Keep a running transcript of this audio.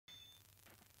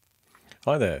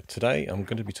Hi there, today I'm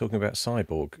going to be talking about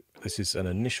Cyborg. This is an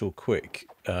initial quick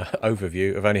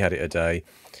overview. I've only had it a day,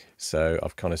 so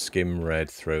I've kind of skim-read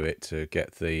through it to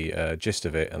get the gist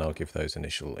of it, and I'll give those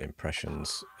initial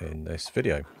impressions in this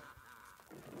video.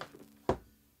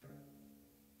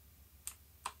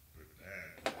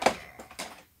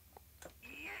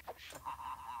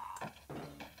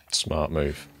 Smart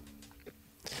move.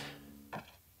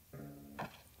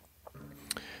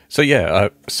 So yeah,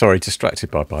 sorry,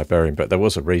 distracted by Barbarian, but there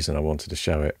was a reason I wanted to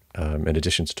show it, in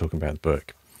addition to talking about the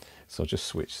book. So I'll just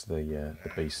switch the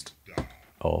beast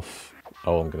off.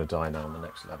 Oh, I'm going to die now on the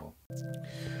next level.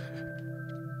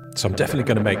 So I'm definitely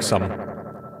going to make some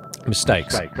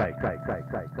mistakes. It's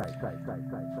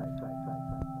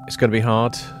going to be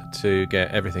hard to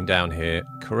get everything down here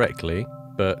correctly,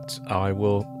 but I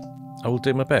will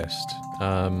do my best.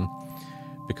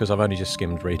 Because I've only just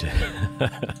skimmed read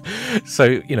it.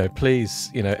 So, please,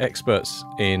 experts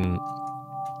in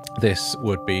this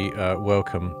would be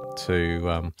welcome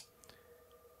to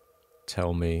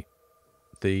tell me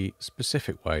the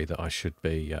specific way that I should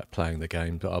be playing the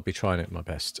game, but I'll be trying it my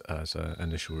best as an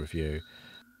initial review.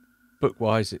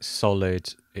 Book-wise, it's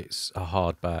solid. It's a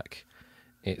hardback.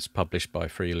 It's published by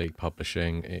Free League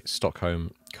Publishing. It's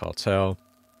Stockholm Kartell.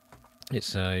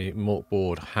 It's a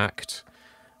mortboard hacked.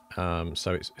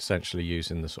 So it's essentially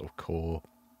using the sort of core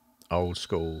old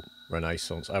school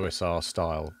Renaissance OSR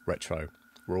style retro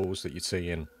rules that you see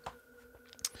in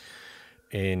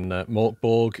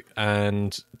Morkborg,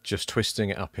 and just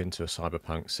twisting it up into a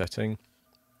cyberpunk setting.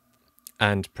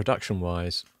 And production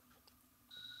wise,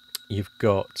 you've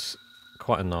got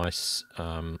quite a nice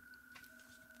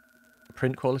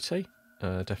print quality,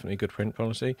 definitely good print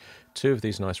quality. Two of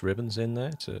these nice ribbons in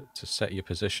there to set your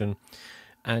position.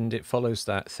 And it follows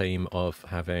that theme of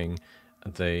having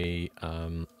the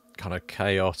kind of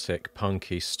chaotic,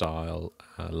 punky style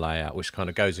layout, which kind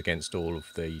of goes against all of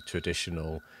the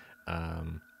traditional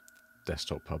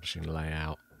desktop publishing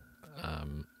layout.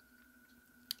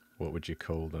 What would you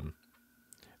call them?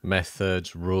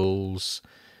 Methods, rules.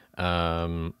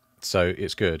 So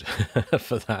it's good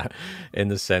for that, in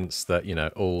the sense that,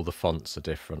 all the fonts are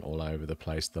different all over the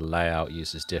place. The layout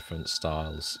uses different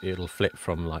styles. It'll flip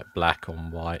from like black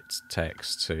on white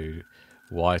text to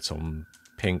white on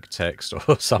pink text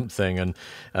or something, and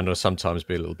will sometimes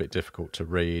be a little bit difficult to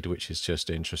read, which is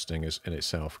just interesting in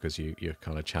itself, because you're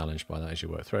kind of challenged by that as you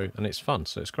work through, and it's fun,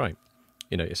 so it's great.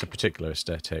 It's a particular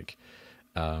aesthetic,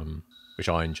 which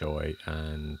I enjoy,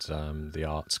 and the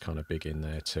art's kind of big in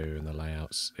there too, and the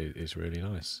layouts is really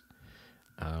nice.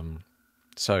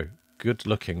 So, good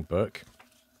looking book,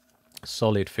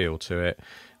 solid feel to it.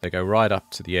 They go right up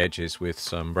to the edges with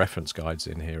some reference guides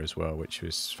in here as well, which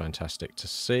was fantastic to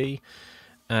see.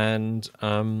 And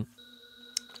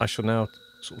I shall now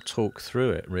sort of talk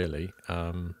through it, really.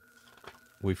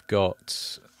 We've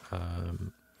got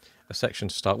a section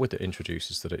to start with that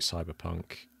introduces that it's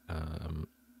cyberpunk.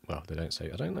 Well, they don't say.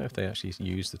 I don't know if they actually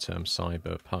use the term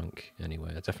cyberpunk anyway.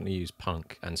 They definitely use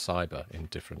punk and cyber in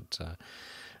different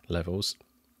levels.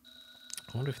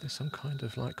 I wonder if there's some kind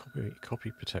of like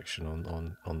copy protection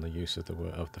on the use of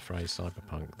the phrase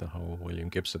cyberpunk, the whole William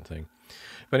Gibson thing.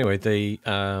 But anyway,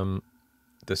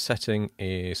 the setting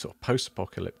is sort of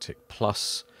post-apocalyptic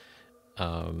plus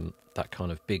that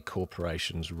kind of big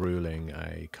corporations ruling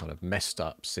a kind of messed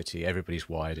up city. Everybody's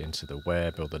wired into the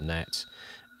web or the net,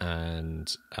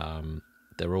 and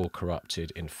they're all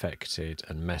corrupted, infected,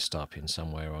 and messed up in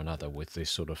some way or another, with this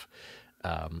sort of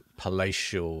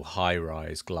palatial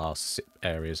high-rise glass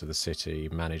areas of the city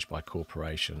managed by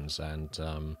corporations, and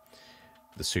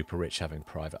the super rich having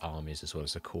private armies, as well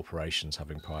as the corporations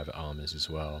having private armies as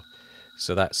well.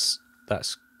 So that's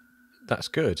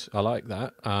good. I like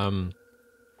that.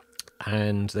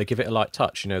 And they give it a light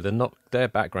touch. Their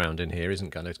background in here isn't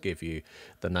going to give you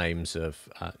the names of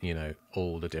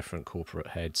all the different corporate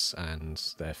heads and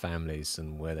their families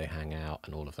and where they hang out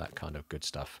and all of that kind of good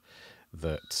stuff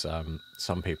that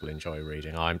some people enjoy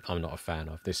reading. I'm not a fan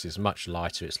of. This is much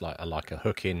lighter. It's like a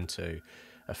hook into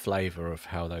a flavour of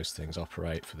how those things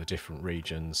operate for the different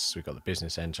regions. We've got the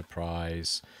business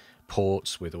enterprise,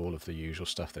 ports with all of the usual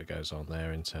stuff that goes on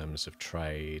there in terms of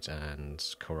trade and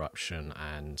corruption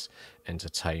and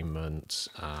entertainment.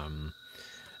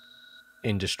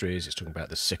 Industries, it's talking about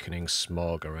the sickening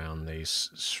smog around these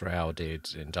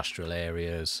shrouded industrial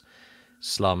areas.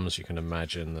 Slums, you can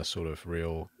imagine the sort of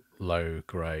real low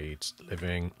grade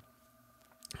living.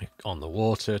 On the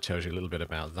water, tells you a little bit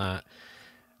about that.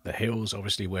 The hills,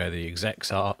 obviously, where the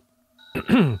execs are.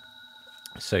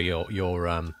 So your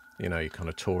kind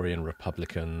of Tory and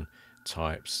Republican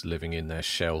types living in their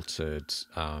sheltered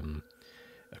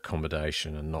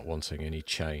accommodation and not wanting any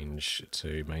change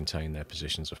to maintain their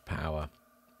positions of power.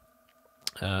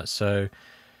 So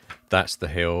that's the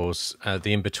hills.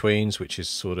 The in-betweens, which is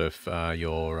sort of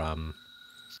your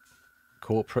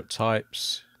corporate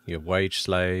types, your wage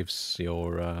slaves,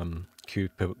 your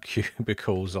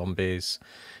cubicle zombies,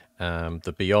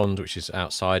 the beyond, which is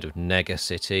outside of Nega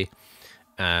City,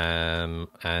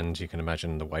 and you can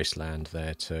imagine the wasteland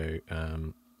there too.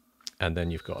 And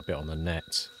then you've got a bit on the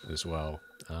net as well.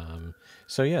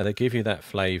 So yeah, they give you that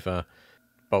flavour,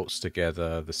 bolts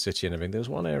together the city and everything. There's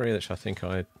one area which I think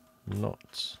I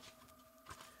not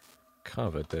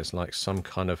covered. There's like some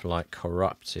kind of like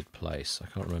corrupted place. I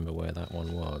can't remember where that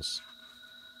one was.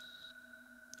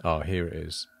 Oh, here it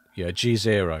is. Yeah,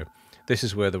 G0. This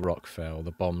is where the rock fell,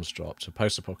 the bombs dropped. A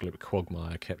post-apocalyptic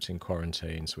quagmire kept in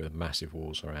quarantines with massive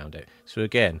walls around it. So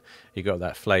again, you got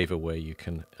that flavour where you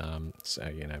can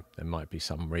say, you know, there might be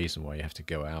some reason why you have to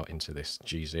go out into this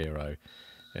G0,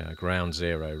 ground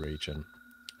zero region.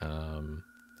 And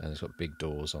it's got big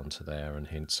doors onto there and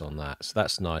hints on that. So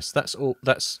that's nice. That's all.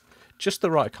 That's just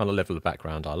the right kind of level of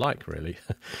background I like, really.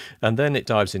 And then it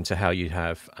dives into how you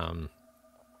have,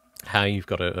 how you've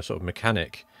got a sort of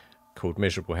mechanic called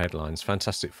Miserable Headlines.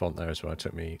 Fantastic font there as well. It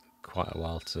took me quite a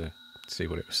while to see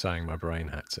what it was saying. My brain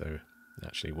had to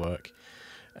actually work.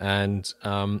 And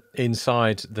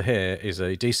inside here is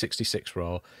a D66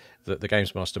 roll that the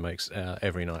Games Master makes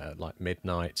every night at like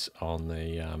midnight on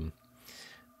the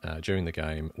during the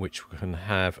game, which can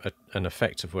have an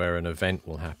effect of where an event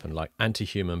will happen, like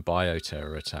anti-human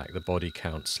bioterror attack. The body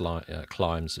count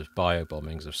climbs of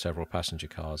bio-bombings of several passenger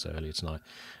cars earlier tonight.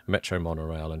 Metro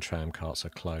monorail and tram carts are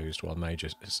closed while major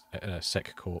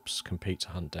sec corps compete to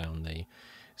hunt down the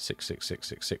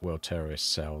 666 sick world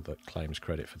terrorist cell that claims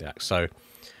credit for the act. So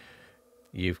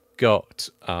you've got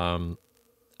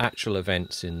actual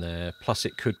events in there, plus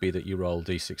it could be that you roll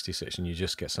D66 and you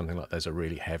just get something like there's a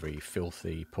really heavy,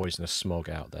 filthy, poisonous smog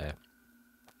out there.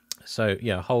 So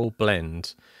yeah, a whole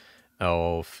blend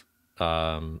of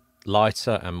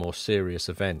lighter and more serious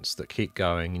events that keep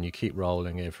going, and you keep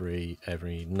rolling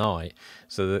every night,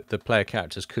 so that the player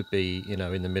characters could be, you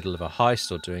know, in the middle of a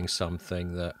heist or doing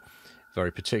something that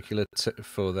very particular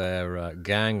for their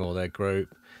gang or their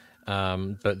group.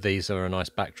 But these are a nice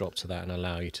backdrop to that and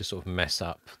allow you to sort of mess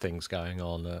up things going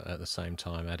on at the same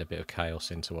time, add a bit of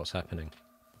chaos into what's happening.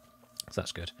 So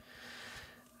that's good.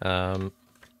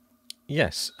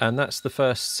 Yes, and that's the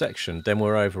first section. Then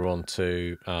we're over on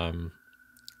to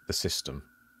the system.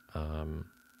 And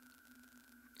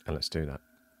let's do that.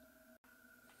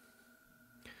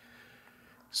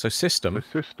 So system. A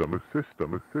system, a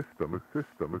system, a system, a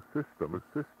system, a system,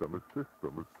 a system, a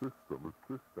system, a system,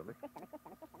 a system.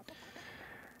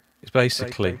 It's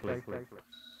basically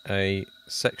a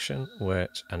section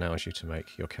which allows you to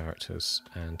make your characters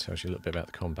and tells you a little bit about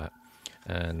the combat.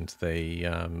 And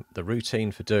the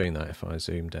routine for doing that, if I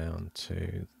zoom down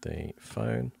to the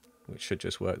phone, which should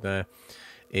just work there,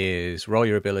 is roll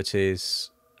your abilities,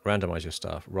 randomize your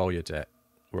stuff, roll your debt,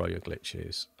 roll your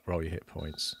glitches, roll your hit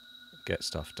points, get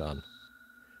stuff done.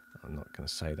 I'm not going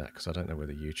to say that because I don't know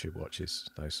whether YouTube watches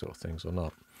those sort of things or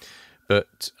not.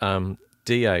 But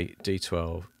D8,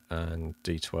 D12 and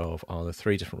D12 are the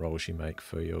three different rolls you make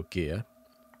for your gear.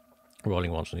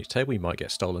 Rolling once on each table, you might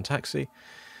get stolen taxi,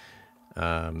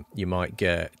 you might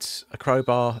get a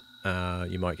crowbar,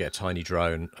 you might get a tiny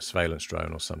drone, a surveillance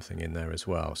drone or something in there as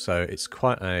well. So it's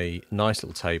quite a nice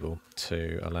little table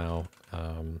to allow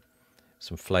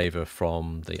some flavour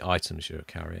from the items you're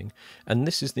carrying. And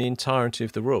this is the entirety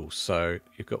of the rules. So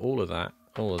you've got all of that,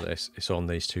 all of this, it's on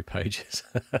these 2 pages.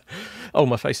 Oh,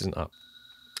 my face isn't up.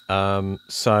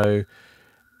 So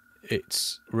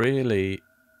it's really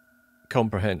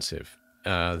comprehensive.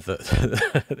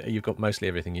 That you've got mostly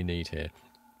everything you need here.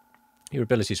 Your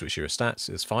abilities, which are your stats,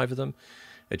 there's 5 of them: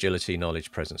 agility,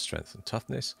 knowledge, presence, strength and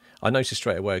toughness. I noticed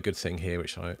straight away a good thing here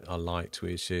which I liked,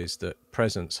 which is that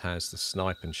presence has the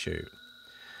snipe and shoot,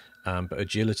 but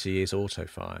agility is auto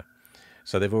fire.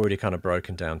 So they've already kind of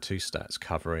broken down 2 stats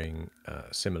covering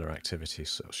similar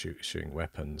activities, sort of shooting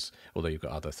weapons, although you've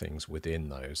got other things within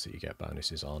those that you get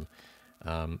bonuses on.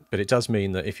 But it does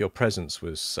mean that if your presence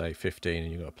was, say, 15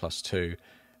 and you got a +2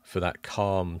 for that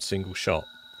calm single shot,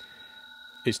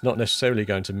 it's not necessarily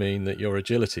going to mean that your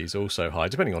agility is also high,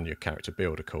 depending on your character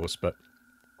build, of course. But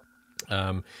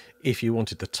if you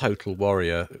wanted the total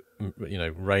warrior, you know,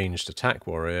 ranged attack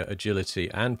warrior, agility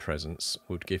and presence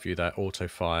would give you that auto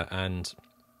fire and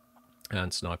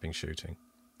sniping shooting.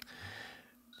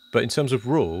 But in terms of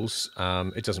rules,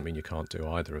 it doesn't mean you can't do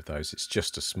either of those. It's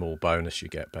just a small bonus you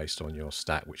get based on your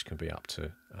stat, which can be up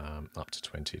to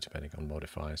 20, depending on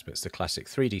modifiers. But it's the classic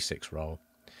 3d6 roll.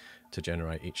 to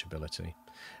generate each ability.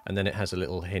 And then it has a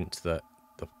little hint that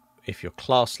if you're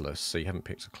classless, so you haven't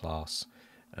picked a class,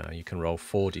 you can roll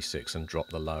 4d6 and drop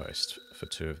the lowest for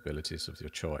 2 abilities of your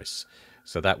choice.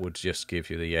 So that would just give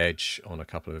you the edge on a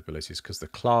couple of abilities, because the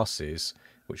classes,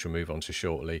 which we'll move on to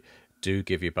shortly, do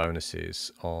give you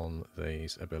bonuses on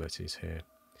these abilities here.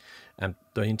 And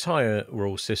the entire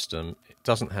rule system, it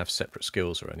doesn't have separate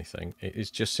skills or anything. It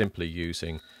is just simply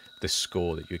using the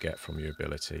score that you get from your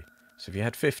ability. So if you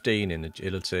had 15 in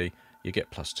agility, you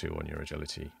get +2 on your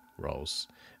agility rolls.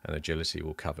 And agility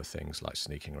will cover things like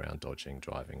sneaking around, dodging,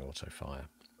 driving, auto fire.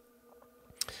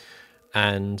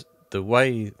 And the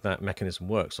way that mechanism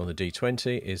works on the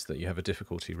D20 is that you have a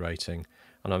difficulty rating.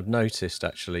 And I've noticed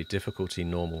actually difficulty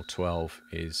normal 12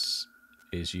 is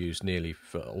used nearly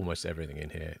for almost everything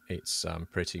in here. It's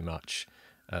pretty much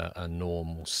a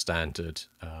normal standard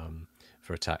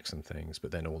for attacks and things,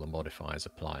 but then all the modifiers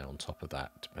apply on top of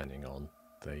that depending on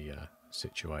the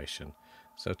situation.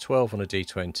 So 12 on a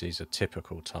D20 is a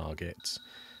typical target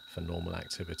for normal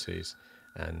activities,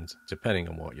 and depending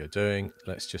on what you're doing,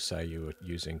 let's just say you were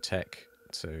using tech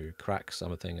to crack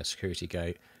something, a security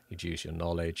gate, you'd use your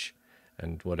knowledge,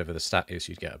 and whatever the stat is,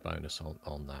 you'd get a bonus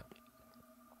on that.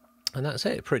 And that's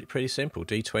it, pretty simple,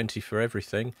 D20 for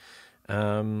everything.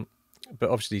 But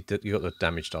obviously you've got the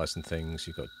damage dice and things,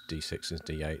 you've got D6s,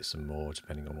 D8s and more,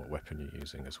 depending on what weapon you're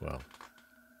using as well.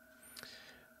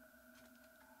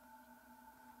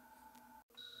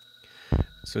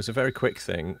 So it's a very quick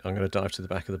thing. I'm going to dive to the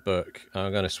back of the book.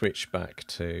 I'm going to switch back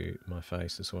to my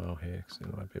face as well here, because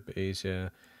it might be a bit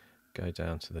easier. Go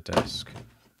down to the desk.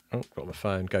 Oh, got my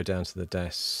phone. Go down to the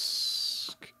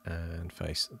desk and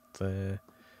face there.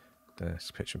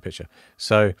 Desk, picture in picture.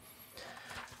 So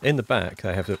in the back,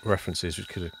 they have the references which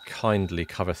could kindly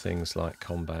cover things like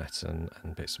combat and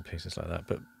bits and pieces like that.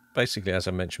 But basically, as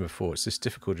I mentioned before, it's this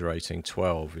difficulty rating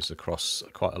 12 is across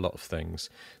quite a lot of things.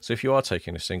 So if you are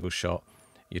taking a single shot,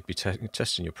 you'd be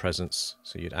testing your presence,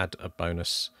 so you'd add a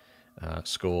bonus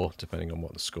score depending on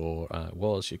what the score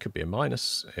was. It could be a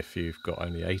minus. If you've got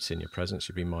only 8 in your presence,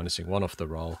 you'd be minusing 1 off the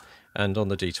roll. And on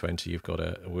the D20, you've got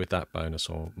with that bonus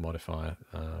or modifier,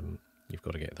 you've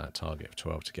got to get that target of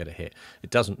 12 to get a hit. It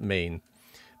doesn't mean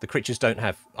the creatures don't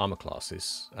have armor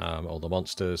classes, or the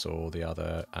monsters or the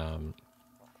other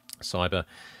cyber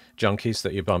junkies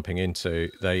that you're bumping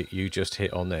into, you just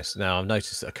hit on this. Now I've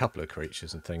noticed that a couple of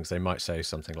creatures and things, they might say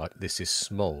something like this is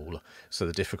small, so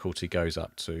the difficulty goes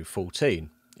up to 14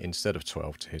 instead of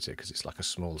 12 to hit it, because it's like a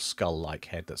small skull like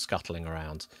head that's scuttling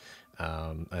around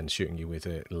and shooting you with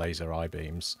laser eye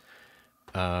beams.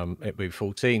 It'd be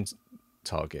 14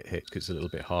 target hit because it's a little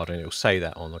bit harder, and it'll say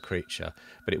that on the creature,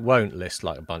 but it won't list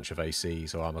like a bunch of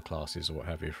ACs or armor classes or what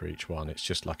have you for each one. It's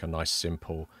just like a nice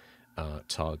simple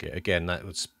target. Again, that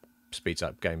would speeds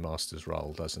up Game Master's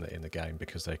role, doesn't it, in the game,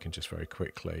 because they can just very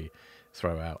quickly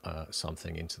throw out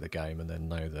something into the game and then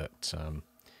know that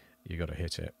you got to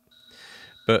hit it.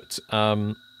 But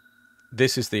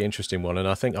this is the interesting one, and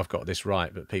I think I've got this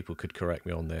right, but people could correct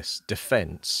me on this.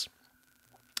 Defense,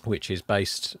 which is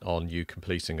based on you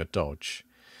completing a dodge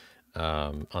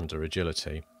under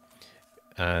agility.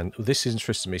 And this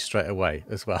interests me straight away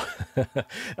as well.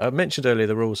 I mentioned earlier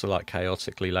the rules are like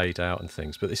chaotically laid out and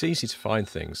things, but it's easy to find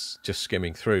things just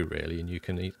skimming through, really, and you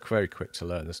can very quick to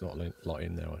learn. There's not a lot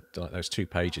in there. Like those 2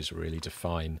 pages really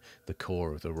define the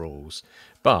core of the rules.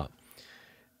 But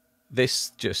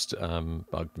this just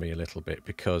bugged me a little bit,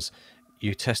 because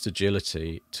you test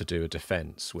agility to do a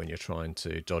defense when you're trying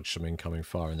to dodge some incoming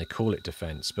fire, and they call it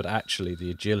defense, but actually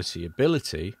the agility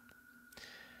ability,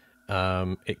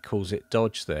 it calls it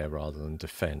dodge there rather than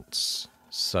defense.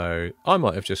 So I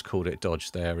might have just called it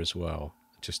dodge there as well,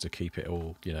 just to keep it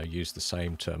all, use the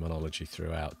same terminology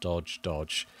throughout, dodge,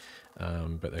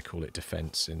 but they call it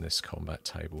defense in this combat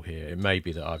table here. It may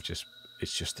be that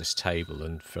it's just this table,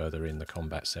 and further in the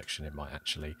combat section it might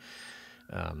actually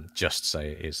just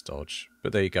say it is dodge,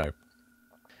 but there you go.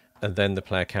 And then the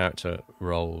player character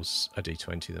rolls a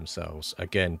d20 themselves.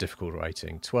 Again, difficulty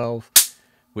rating 12,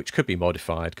 which could be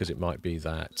modified, because it might be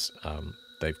that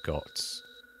they've got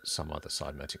some other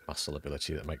cybernetic muscle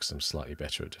ability that makes them slightly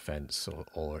better at defense,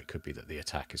 or it could be that the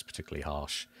attack is particularly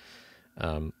harsh.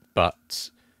 But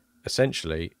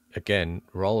essentially, again,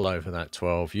 roll over that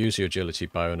 12, use your agility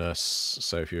bonus.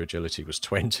 So if your agility was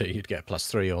 20, you'd get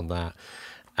 +3 on that,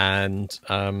 and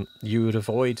you would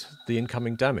avoid the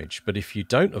incoming damage. But if you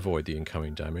don't avoid the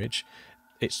incoming damage,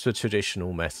 it's the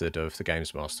traditional method of the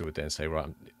Games Master would then say,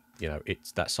 right,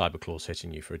 it's that cyber claw's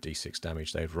hitting you for a d6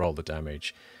 damage. They'd roll the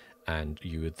damage, and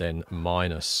you would then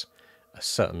minus a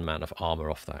certain amount of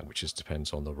armor off that, which just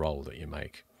depends on the roll that you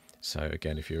make. So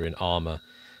again, if you're in armor,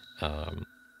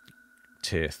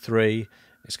 tier 3,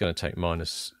 it's going to take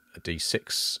minus a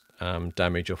d6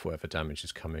 damage off whatever damage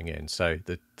is coming in. So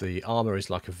the armor is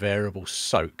like a variable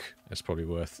soak, it's probably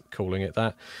worth calling it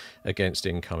that, against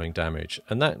incoming damage.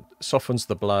 And that softens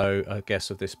the blow, I guess,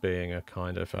 of this being a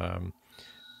kind of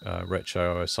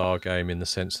retro OSR game, in the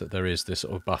sense that there is this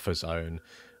sort of buffer zone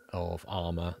of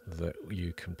armor that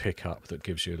you can pick up that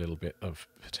gives you a little bit of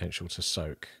potential to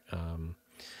soak.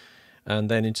 And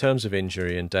then in terms of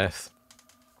injury and death,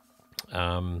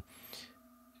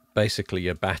 basically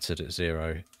you're battered at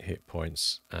 0 hit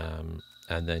points, and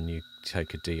then you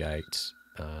take a d8,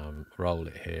 roll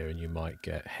it here, and you might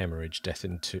get hemorrhage, death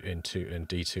in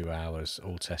D2 hours.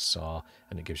 All tests are,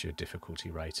 and it gives you a difficulty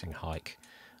rating hike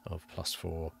of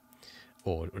 +4,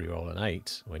 or you roll an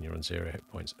 8 when you're on 0 hit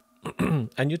points,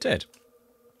 and you're dead.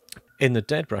 In the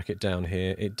dead bracket down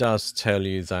here, it does tell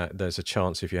you that there's a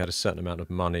chance, if you had a certain amount of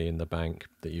money in the bank,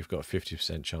 that you've got a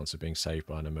 50% chance of being saved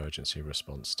by an emergency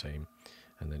response team.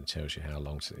 And then it tells you how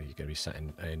long you're going to be sat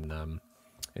in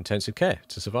intensive care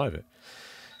to survive it.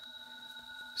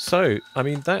 So, I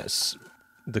mean, that's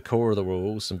the core of the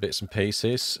rules and bits and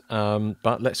pieces.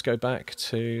 But let's go back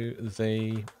to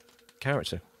the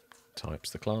character types,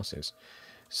 the classes.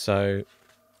 So,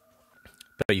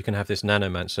 but you can have this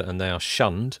Nanomancer, and they are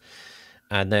shunned,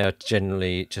 and they are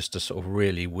generally just a sort of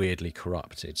really weirdly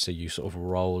corrupted. So you sort of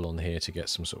roll on here to get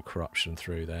some sort of corruption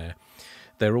through there.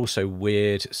 They're also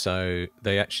weird, so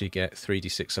they actually get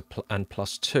 3d6 and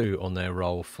 +2 on their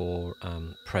roll for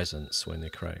presence when they're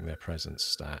creating their presence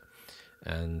stat.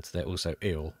 And they're also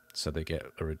ill, so they get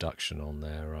a reduction on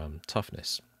their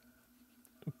toughness.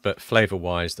 But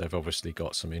flavour-wise, they've obviously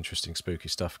got some interesting spooky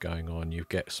stuff going on. You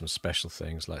get some special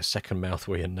things like second mouth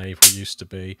where your navel used to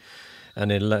be,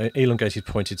 an elongated,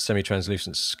 pointed,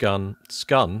 semi-translucent skull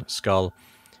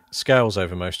scales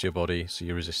over most of your body, so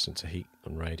you're resistant to heat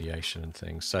and radiation and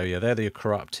things. So yeah, they're the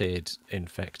corrupted,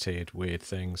 infected, weird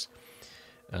things.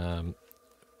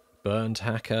 Burned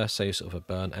hacker, so you're sort of a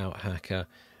burnt out hacker,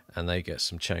 and they get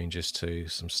some changes to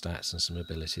some stats and some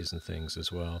abilities and things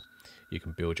as well. You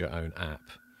can build your own app.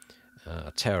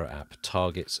 A terror app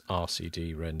targets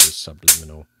RCD, renders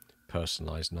subliminal,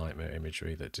 personalized nightmare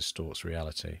imagery that distorts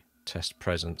reality. Test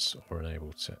presence or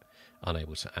unable to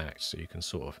act, so you can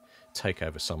sort of take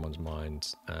over someone's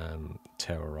mind and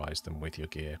terrorize them with your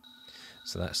gear.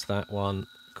 So that's that one.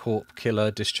 Corp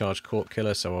killer, discharge corp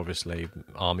killer, so obviously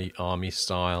army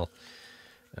style.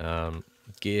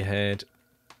 Gearhead,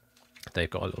 they've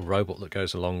got a little robot that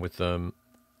goes along with them,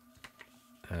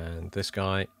 and this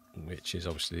guy, which is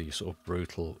obviously sort of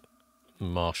brutal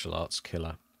martial arts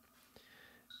killer.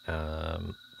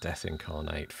 Death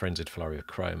incarnate, frenzied flurry of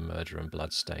chrome, murder and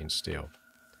blood-stained steel.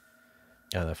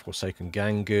 And the Forsaken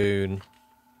Gangoon.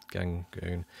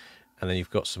 And then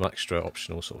you've got some extra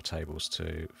optional sort of tables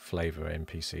to flavour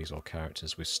NPCs or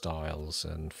characters with styles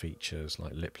and features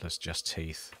like lipless, just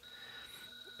teeth.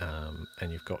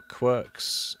 And you've got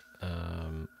quirks,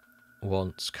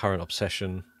 wants, current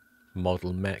obsession,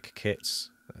 model mech kits,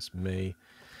 that's me.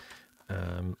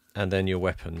 And then your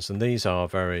weapons. And these are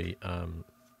very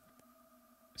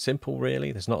simple,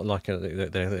 really. There's not like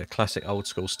they're classic old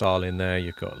school style in there.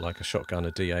 You've got like a shotgun,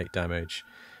 a d8 damage,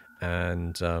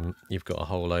 and you've got a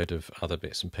whole load of other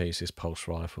bits and pieces. Pulse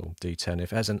rifle, d10.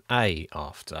 If it has an A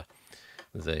after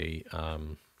the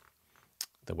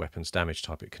weapon's damage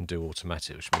type, it can do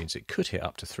automatic, which means it could hit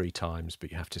up to 3 times,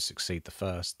 but you have to succeed the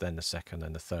first, then the second,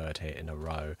 and the third hit in a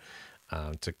row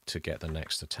to get the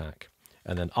next attack.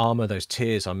 And then armor, those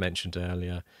tiers I mentioned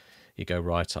earlier, you go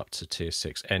right up to tier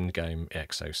 6 endgame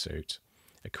exosuit,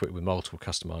 equipped with multiple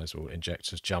customizable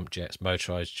injectors, jump jets,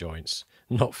 motorized joints,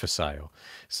 not for sale.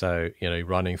 So, you know,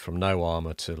 running from no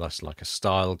armor to less like a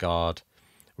style guard,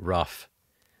 rough,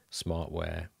 smart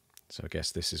wear. So I guess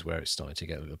this is where it's starting to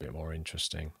get a little bit more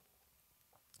interesting.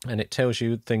 And it tells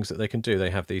you things that they can do.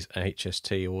 They have these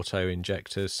HST auto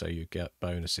injectors, so you get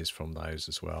bonuses from those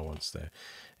as well once they're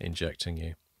injecting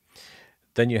you.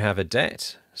 Then you have a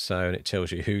debt, so it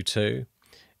tells you who to.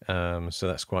 So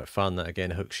that's quite fun. That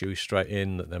again hooks you straight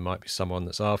in that there might be someone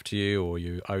that's after you, or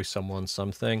you owe someone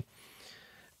something.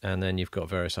 And then you've got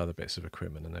various other bits of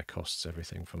equipment, and their costs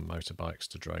everything from motorbikes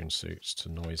to drone suits to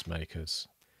noisemakers.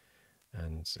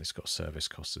 And it's got service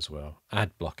costs as well.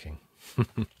 Ad blocking.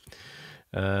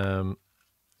 And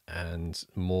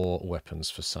more weapons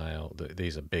for sale.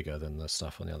 These are bigger than the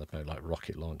stuff on the other page, like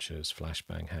rocket launchers,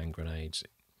 flashbang, hand grenades.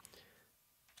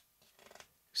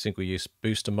 Single-use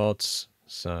booster mods,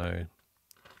 so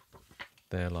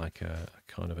they're like a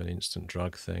kind of an instant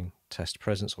drug thing. Test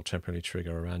presence or temporarily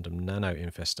trigger a random nano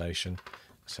infestation.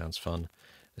 Sounds fun.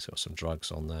 It's got some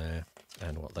drugs on there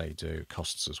and what they do,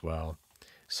 costs as well.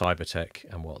 cybertech,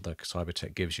 and what the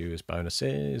cybertech gives you as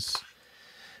bonuses.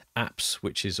 Apps,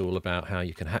 which is all about how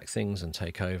you can hack things and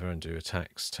take over and do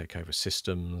attacks, take over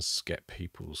systems, get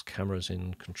people's cameras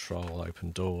in control,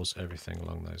 open doors, everything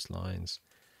along those lines.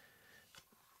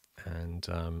 And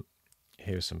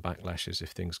here are some backlashes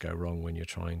if things go wrong when you're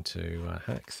trying to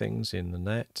hack things in the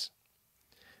net.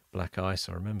 Black Ice,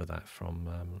 I remember that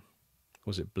from,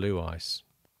 was it Blue Ice?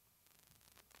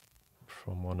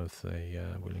 From one of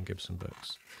the William Gibson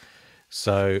books.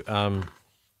 So,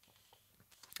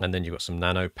 and then you've got some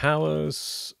nano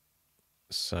powers.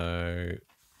 So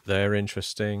they're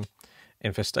interesting.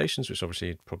 Infestations, which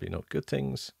obviously probably not good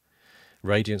things.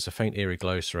 Radiance, a faint eerie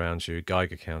glow surrounds you.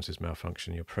 Geiger counters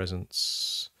malfunction in your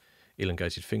presence.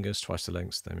 Elongated fingers, twice the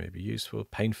length, they may be useful.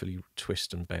 Painfully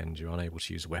twist and bend. You're unable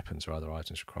to use weapons or other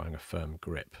items requiring a firm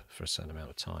grip for a certain amount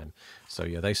of time. So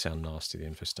yeah, they sound nasty, the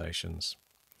infestations.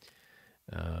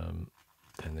 And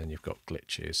then you've got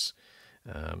glitches.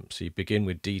 So you begin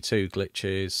with D2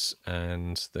 glitches,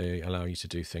 and they allow you to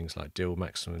do things like deal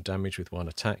maximum damage with one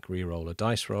attack, re-roll a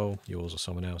dice roll, yours or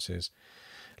someone else's.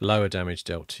 Lower damage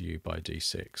dealt to you by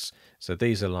D6. So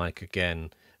these are like,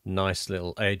 again, nice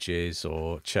little edges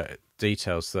or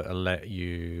details that let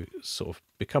you sort of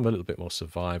become a little bit more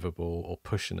survivable or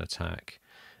push an attack.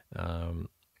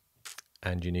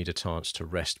 And you need a chance to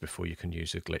rest before you can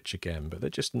use a glitch again. But they're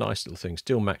just nice little things.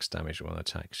 Deal max damage with one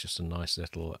attack. It's just a nice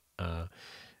little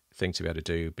thing to be able to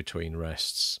do between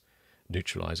rests.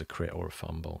 Neutralize a crit or a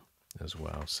fumble as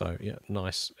well. So yeah,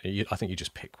 nice. I think you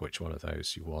just pick which one of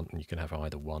those you want, and you can have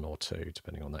either one or two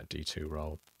depending on that D2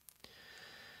 roll.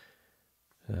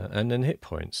 And then hit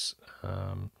points.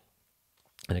 And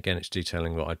again, it's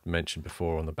detailing what I'd mentioned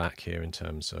before on the back here in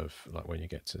terms of like when you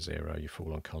get to 0, you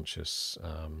fall unconscious.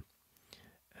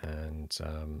 And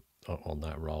on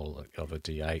that roll of a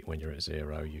D8, when you're at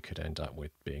 0, you could end up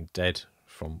with being dead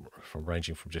from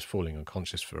ranging from just falling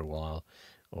unconscious for a while,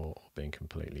 or being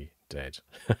completely dead,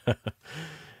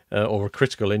 or a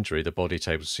critical injury. The body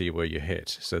table to see where you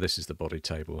hit. So this is the body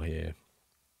table here,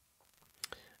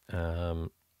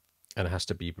 and it has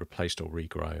to be replaced or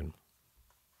regrown.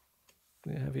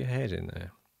 You have your head in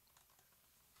there.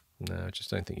 No, I just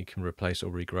don't think you can replace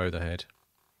or regrow the head.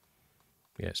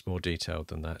 Yeah, it's more detailed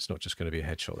than that. It's not just going to be a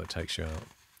headshot that takes you out.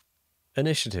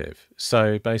 Initiative.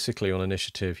 So basically on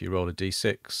initiative, you roll a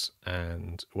d6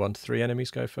 and 1 to 3 enemies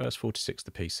go first, 4 to 6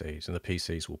 the PCs, and the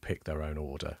PCs will pick their own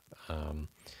order.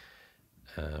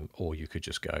 Or you could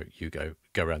just go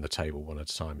around the table one at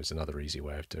a time is another easy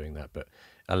way of doing that. But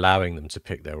allowing them to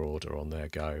pick their order on their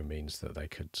go means that they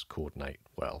could coordinate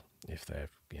well if they're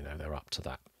up to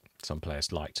that. Some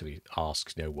players like to be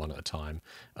asked, one at a time.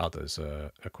 Others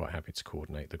are quite happy to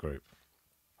coordinate the group.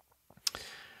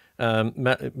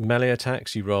 Melee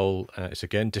attacks, you roll, it's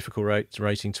again difficult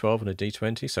rating 12 on a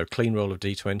d20. So clean roll of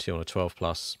d20 on a 12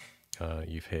 plus,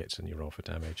 you've hit and you roll for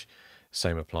damage.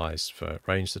 Same applies for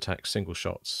ranged attacks, single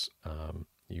shots,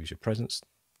 use your presence,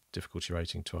 difficulty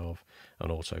rating 12.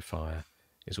 And auto fire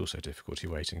is also difficulty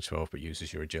rating 12, but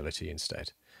uses your agility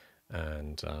instead.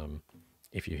 And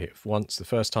if you hit once the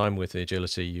first time with the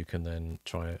agility, you can then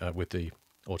try, with the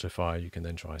auto fire, you can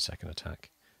then try a second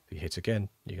attack. If you hit again,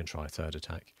 you can try a third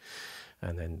attack.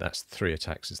 And then that's 3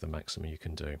 attacks is the maximum you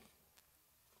can do.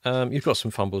 You've got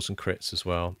some fumbles and crits as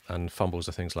well. And fumbles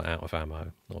are things like out of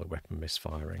ammo or weapon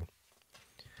misfiring.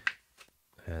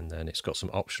 And then it's got some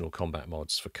optional combat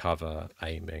mods for cover,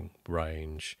 aiming,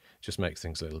 range. Just makes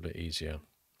things a little bit easier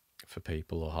for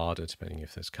people, or harder depending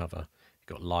if there's cover. You've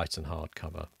got light and hard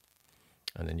cover.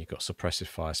 And then you've got suppressive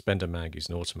fire. Spend a mag is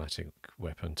an automatic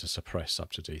weapon to suppress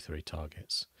up to D3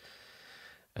 targets.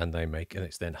 And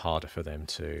it's then harder for them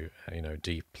to,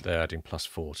 they're adding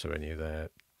 +4 to any of their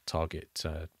target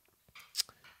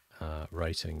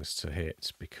ratings to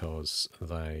hit, because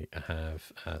they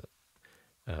have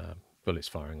bullets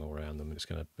firing all around them,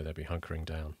 and they'll be hunkering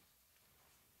down.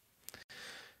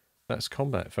 That's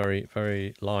combat. Very,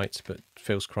 very light, but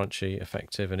feels crunchy,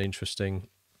 effective, and interesting.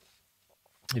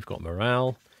 You've got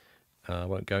morale. I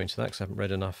won't go into that because I haven't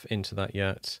read enough into that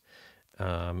yet.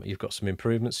 You've got some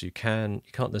improvements. You can't.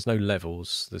 There's no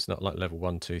levels. There's not like level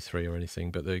 1, 2, 3 or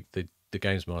anything. But the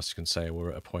games master can say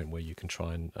we're at a point where you can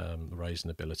try and raise an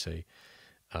ability,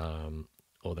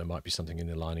 or there might be something in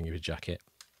the lining of your jacket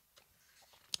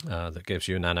that gives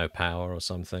you a nano power or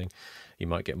something. You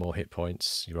might get more hit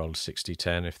points. You roll a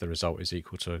 60-10. If the result is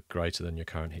equal to greater than your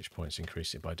current hit points,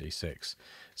 increase it by d6.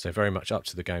 So very much up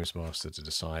to the games master to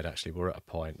decide, actually, we're at a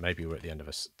point, maybe we're at the end of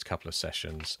a couple of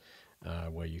sessions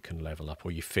where you can level up,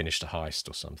 or you finished a heist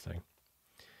or something.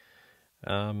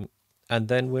 And And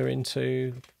then we're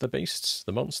into the beasts,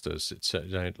 the monsters. It's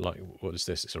like, what is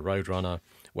this? It's a Roadrunner,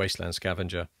 Wasteland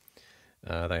Scavenger.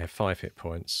 They have 5 hit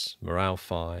points, morale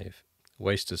 5,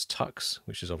 Waster's Tux,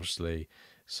 which is obviously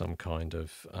some kind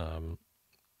of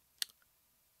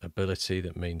ability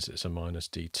that means it's a minus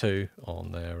D2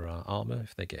 on their armor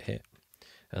if they get hit.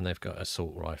 And they've got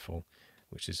Assault Rifle,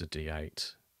 which is a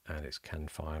D8, and it can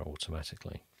fire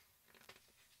automatically.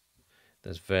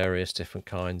 There's various different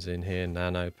kinds in here,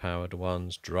 nano-powered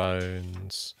ones,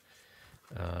 drones,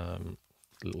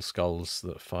 little skulls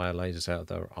that fire lasers out of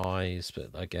their eyes.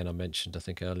 But again, I mentioned, I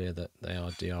think earlier, that they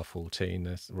are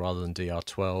DR14 rather than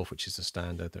DR12, which is the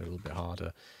standard. They're a little bit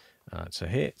harder to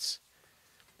hit.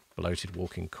 Bloated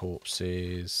walking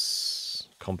corpses,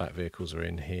 combat vehicles are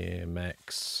in here,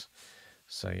 mechs.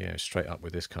 So yeah, straight up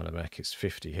with this kind of mech, it's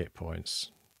 50 hit points.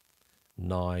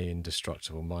 Nigh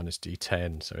indestructible, minus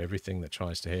D10, so everything that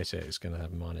tries to hit it is going to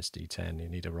have minus D10. You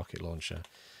need a rocket launcher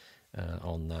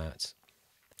on that,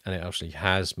 and it actually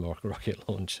has more rocket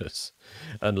launchers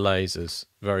and lasers,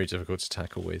 very difficult to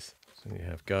tackle with. So you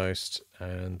have Ghost,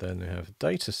 and then you have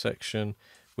Data section,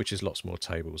 which is lots more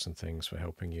tables and things for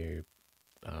helping you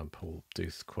do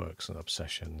quirks and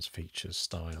obsessions, features,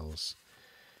 styles.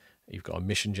 You've got a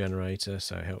mission generator,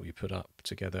 so help you put up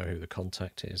together who the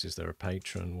contact is there a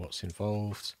patron, what's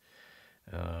involved,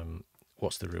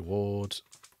 what's the reward,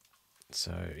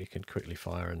 so you can quickly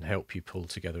fire and help you pull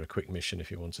together a quick mission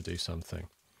if you want to do something.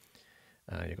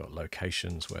 You've got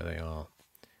locations where they are,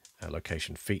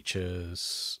 location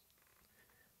features,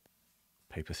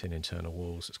 paper thin internal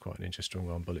walls, it's quite an interesting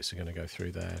one, bullets are going to go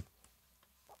through there.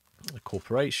 A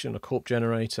corporation, a corp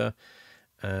generator,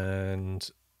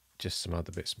 and just some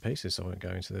other bits and pieces. I won't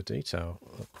go into the detail.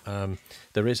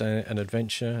 There is an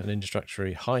adventure, an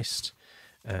introductory heist,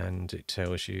 and it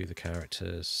tells you the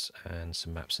characters and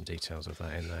some maps and details of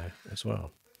that in there as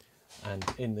well. And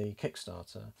in the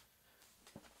Kickstarter,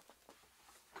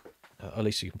 at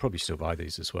least you can probably still buy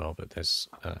these as well, but there's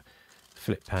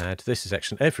flip pad. This is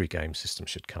actually, every game system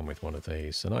should come with one of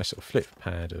these. A nice sort of flip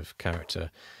pad of character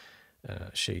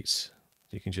sheets.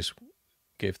 You can just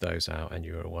give those out and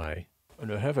you're away.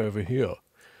 And I have over here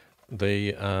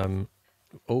the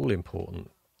all-important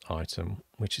item,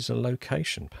 which is a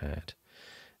location pad.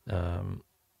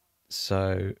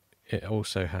 So it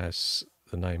also has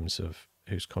the names of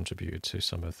who's contributed to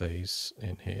some of these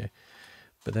in here.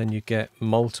 But then you get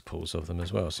multiples of them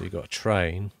as well. So you've got a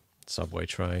train, subway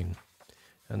train,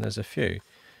 and there's a few.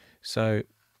 So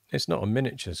it's not a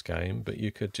miniatures game, but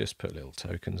you could just put little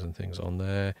tokens and things on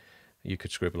there. You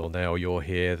could scribble on there, or you're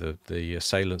here, the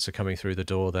assailants are coming through the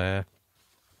door there.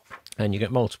 And you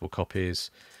get multiple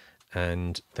copies,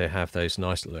 and they have those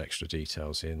nice little extra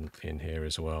details in here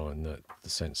as well, and the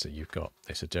sense that you've got,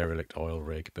 it's a derelict oil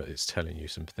rig, but it's telling you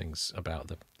some things about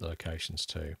the locations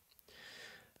too.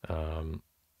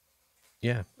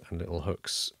 Yeah, and little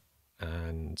hooks,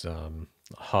 and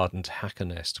hardened hacker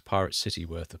nest, pirate city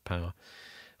worth of power.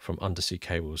 From undersea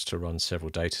cables to run several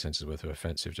data centers worth of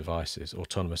offensive devices.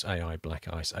 Autonomous AI black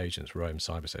ice agents roam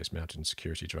cyberspace mounted in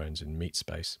security drones in meat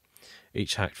space,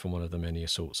 each hacked from one of the many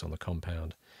assaults on the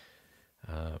compound.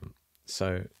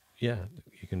 So yeah,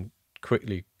 you can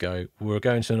quickly go, we're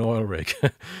going to an oil rig.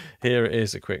 Here it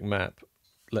is, a quick map.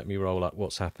 Let me roll up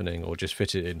what's happening, or just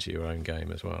fit it into your own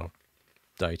game as well.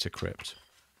 Data crypt.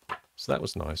 So that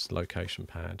was nice, location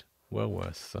pad. Well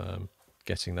worth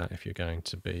getting that if you're going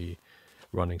to be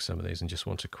running some of these and just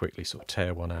want to quickly sort of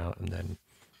tear one out and then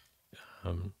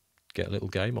get a little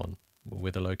game on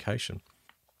with a location.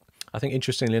 I think,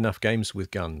 interestingly enough, games with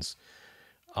guns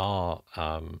are,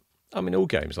 I mean, all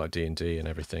games like D&D and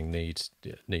everything need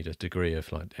a degree of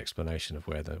like explanation of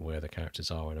where the characters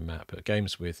are on a map. But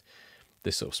games with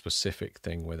this sort of specific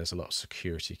thing where there's a lot of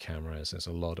security cameras, there's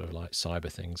a lot of like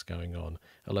cyber things going on,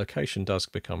 a location does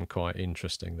become quite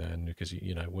interesting then, because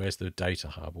you know, where's the data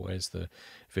hub, where's the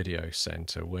video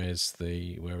center, where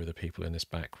are the people in this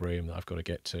back room that I've got to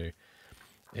get to.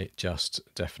 It just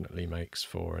definitely makes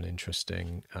for an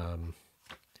interesting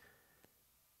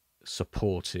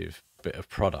supportive bit of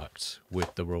product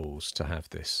with the rules to have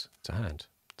this to hand.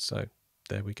 So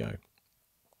there we go.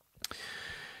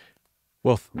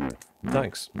 Well,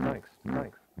 thanks.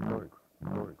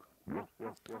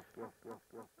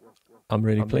 I'm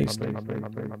really pleased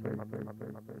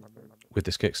with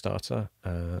this Kickstarter.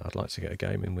 I'd like to get a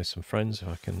game in with some friends if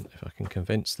I can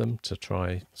convince them to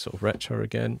try sort of retro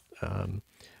again.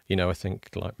 You know, I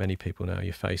think like many people now,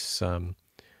 you face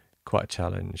quite a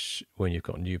challenge when you've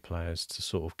got new players to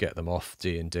sort of get them off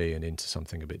D&D and into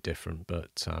something a bit different.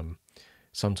 But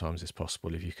sometimes it's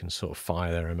possible if you can sort of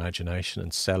fire their imagination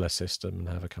and sell a system and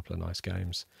have a couple of nice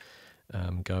games.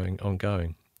 going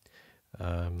ongoing.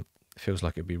 It feels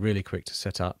like it'd be really quick to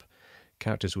set up.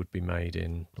 Characters would be made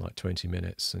in like 20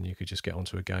 minutes, and you could just get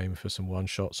onto a game for some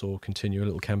one-shots or continue a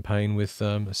little campaign with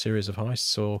a series of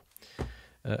heists or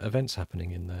events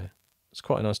happening in there. It's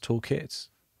quite a nice toolkit.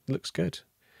 Looks good.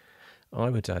 I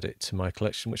would add it to my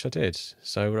collection, which I did,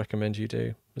 so I recommend you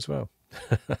do as well.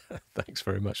 Thanks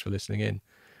very much for listening in.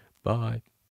 Bye.